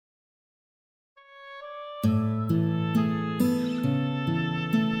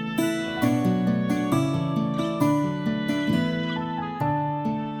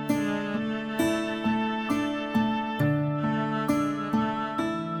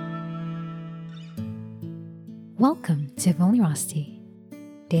Welcome to Vulnerosity,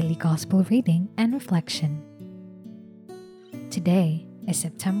 Daily Gospel Reading and Reflection. Today is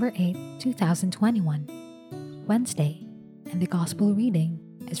September 8, 2021, Wednesday, and the Gospel reading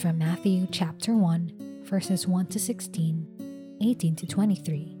is from Matthew chapter 1, verses 1 to 16, 18 to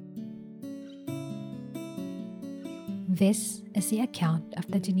 23. This is the account of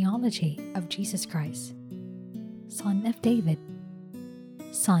the genealogy of Jesus Christ, son of David,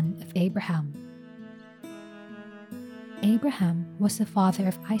 son of Abraham. Abraham was the father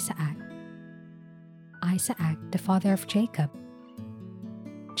of Isaac, Isaac the father of Jacob,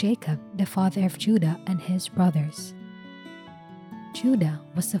 Jacob the father of Judah and his brothers. Judah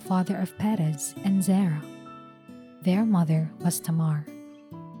was the father of Perez and Zerah. Their mother was Tamar.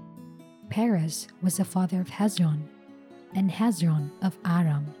 Perez was the father of Hezron, and Hezron of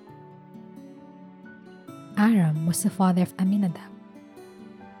Aram. Aram was the father of Aminadab,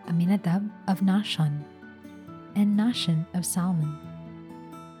 Aminadab of Nahshon, and Nahshon of Salmon.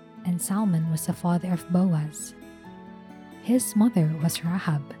 And Salmon was the father of Boaz. His mother was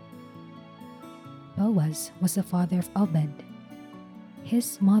Rahab. Boaz was the father of Obed.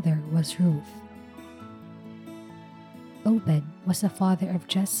 His mother was Ruth. Obed was the father of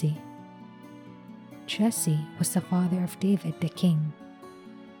Jesse. Jesse was the father of David the king.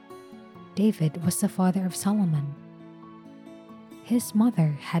 David was the father of Solomon. His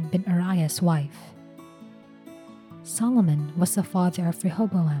mother had been Uriah's wife. Solomon was the father of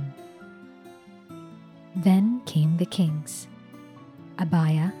Rehoboam. Then came the kings: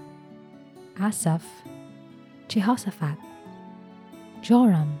 Abiah, Asaph, Jehoshaphat,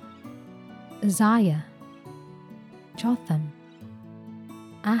 Joram, Uzziah, Jotham,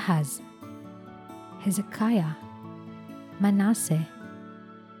 Ahaz, Hezekiah, Manasseh,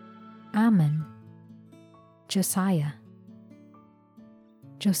 Amon, Josiah.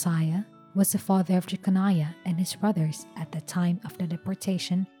 Josiah was the father of Jeconiah and his brothers at the time of the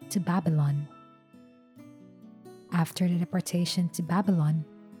deportation to Babylon. After the deportation to Babylon,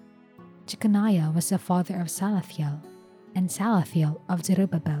 Jeconiah was the father of Salathiel, and Salathiel of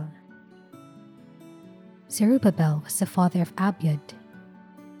Zerubbabel. Zerubbabel was the father of Abiud,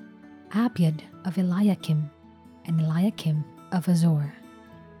 Abiud of Eliakim, and Eliakim of Azor.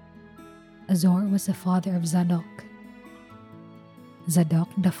 Azor was the father of Zadok, Zadok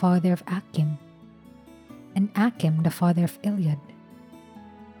the father of Achim, and Achim the father of Eliud.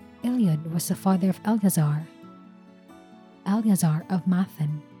 Eliud was the father of Eleazar, Eleazar of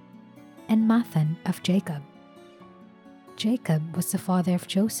Mathan, and Mathan of Jacob. Jacob was the father of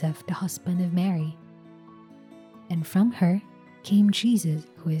Joseph, the husband of Mary. And from her came Jesus,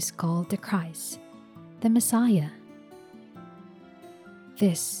 who is called the Christ, the Messiah.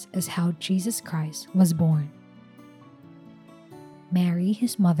 This is how Jesus Christ was born. Mary,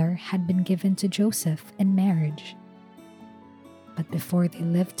 his mother, had been given to Joseph in marriage. But before they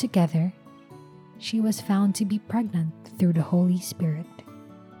lived together, she was found to be pregnant through the Holy Spirit.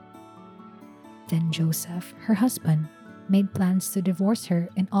 Then Joseph, her husband, made plans to divorce her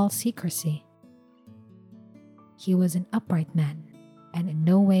in all secrecy. He was an upright man, and in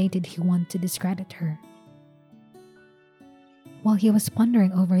no way did he want to discredit her. While he was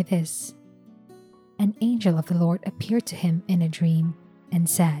pondering over this, an angel of the Lord appeared to him in a dream and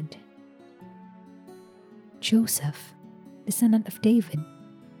said, "Joseph, descendant of David,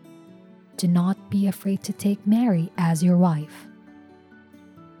 do not be afraid to take Mary as your wife.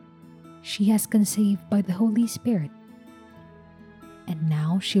 She has conceived by the Holy Spirit, and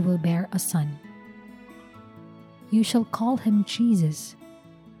now she will bear a son. You shall call him Jesus,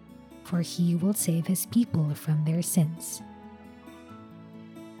 for he will save his people from their sins."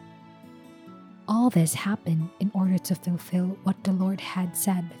 All this happened in order to fulfill what the Lord had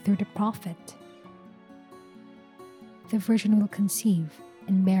said through the prophet. The virgin will conceive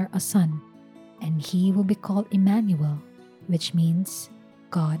and bear a son, and he will be called Emmanuel, which means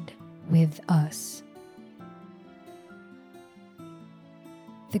God with us.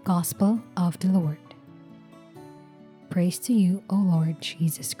 The Gospel of the Lord. Praise to you, O Lord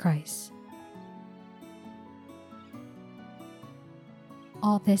Jesus Christ.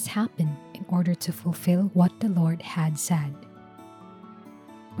 All this happened in order to fulfill what the Lord had said.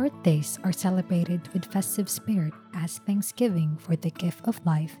 Birthdays are celebrated with festive spirit as thanksgiving for the gift of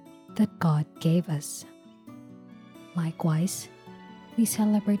life that God gave us. Likewise, we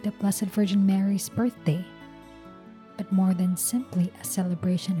celebrate the Blessed Virgin Mary's birthday, but more than simply a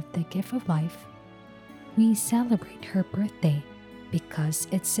celebration of the gift of life, we celebrate her birthday because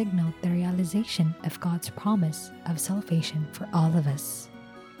it signaled the realization of God's promise of salvation for all of us.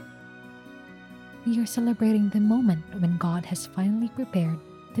 We are celebrating the moment when God has finally prepared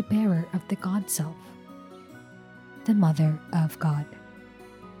the bearer of the God Self. the Mother of God.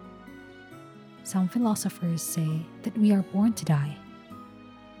 Some philosophers say that we are born to die.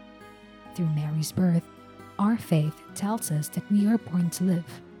 Through Mary's birth, our faith tells us that we are born to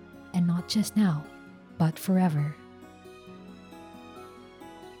live, and not just now, but forever.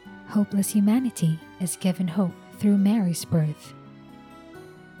 Hopeless humanity is given hope through Mary's birth.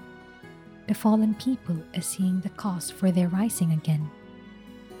 The fallen people is seeing the cost for their rising again.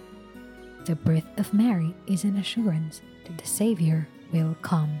 The birth of Mary is an assurance that the Savior will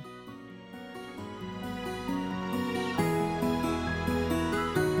come.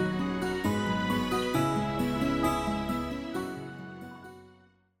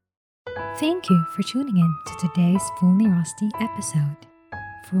 Thank you for tuning in to today's Fully Rusty episode.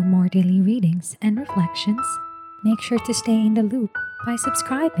 For more daily readings and reflections, make sure to stay in the loop by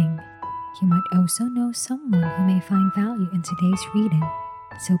subscribing. You might also know someone who may find value in today's reading,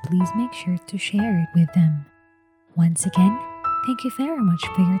 so please make sure to share it with them. Once again, thank you very much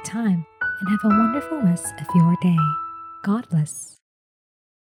for your time and have a wonderful rest of your day. God bless.